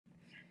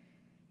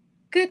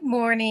Good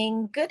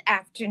morning, good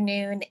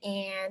afternoon,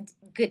 and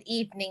good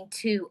evening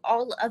to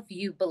all of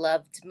you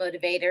beloved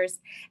motivators,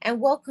 and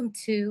welcome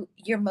to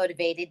your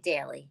Motivated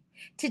Daily.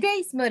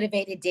 Today's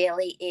Motivated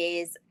Daily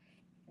is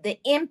the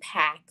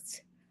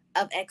impact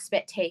of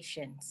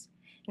expectations.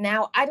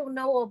 Now, I don't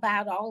know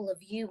about all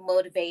of you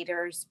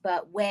motivators,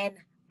 but when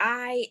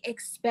I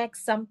expect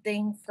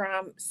something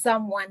from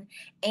someone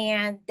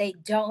and they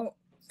don't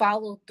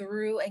follow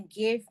through and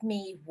give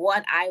me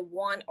what I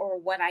want or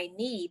what I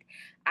need,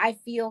 I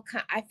feel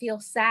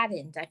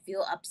saddened, I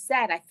feel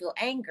upset, I feel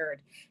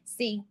angered.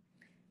 See,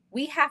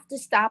 we have to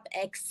stop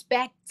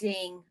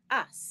expecting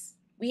us.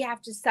 We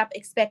have to stop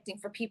expecting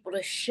for people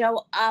to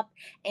show up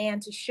and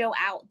to show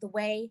out the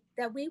way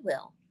that we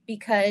will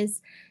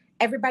because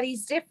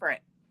everybody's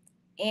different.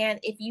 And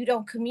if you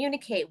don't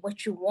communicate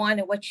what you want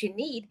and what you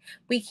need,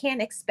 we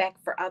can't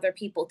expect for other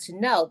people to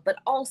know. But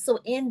also,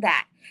 in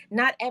that,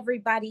 not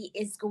everybody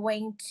is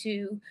going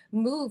to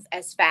move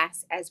as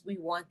fast as we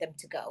want them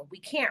to go. We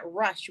can't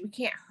rush, we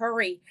can't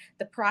hurry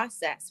the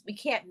process. We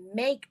can't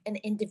make an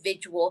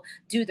individual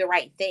do the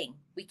right thing.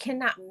 We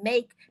cannot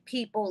make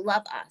people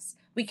love us.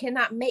 We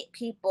cannot make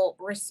people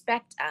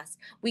respect us.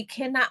 We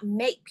cannot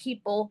make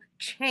people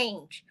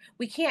change.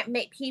 We can't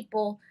make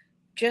people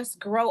just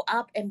grow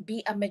up and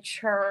be a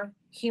mature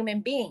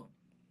human being.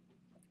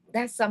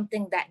 That's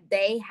something that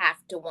they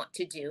have to want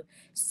to do.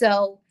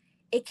 So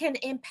it can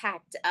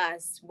impact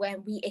us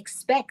when we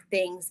expect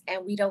things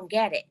and we don't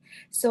get it.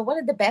 So, one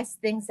of the best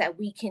things that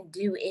we can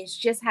do is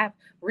just have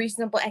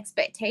reasonable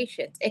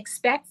expectations.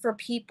 Expect for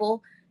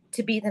people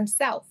to be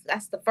themselves.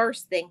 That's the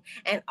first thing.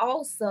 And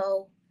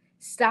also,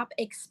 stop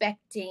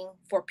expecting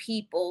for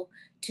people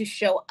to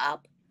show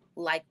up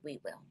like we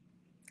will.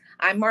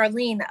 I'm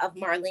Marlene of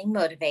Marlene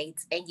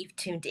Motivates, and you've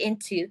tuned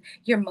into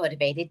your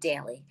Motivated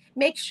Daily.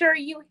 Make sure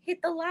you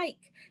hit the like,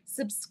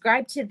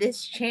 subscribe to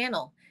this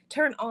channel,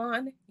 turn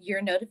on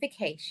your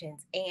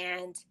notifications,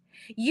 and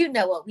you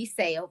know what we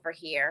say over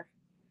here.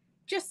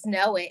 Just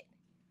know it,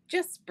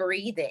 just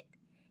breathe it,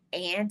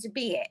 and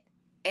be it,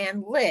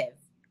 and live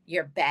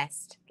your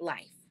best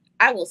life.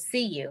 I will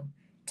see you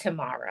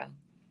tomorrow.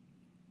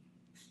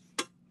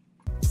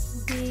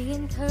 Be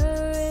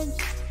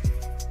encouraged.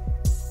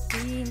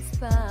 Be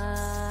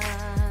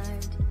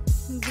inspired,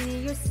 be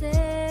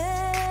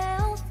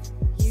yourself,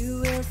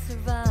 you will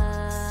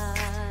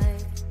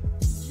survive.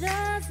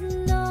 Just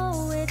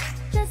know it,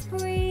 just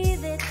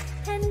breathe it,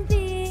 and be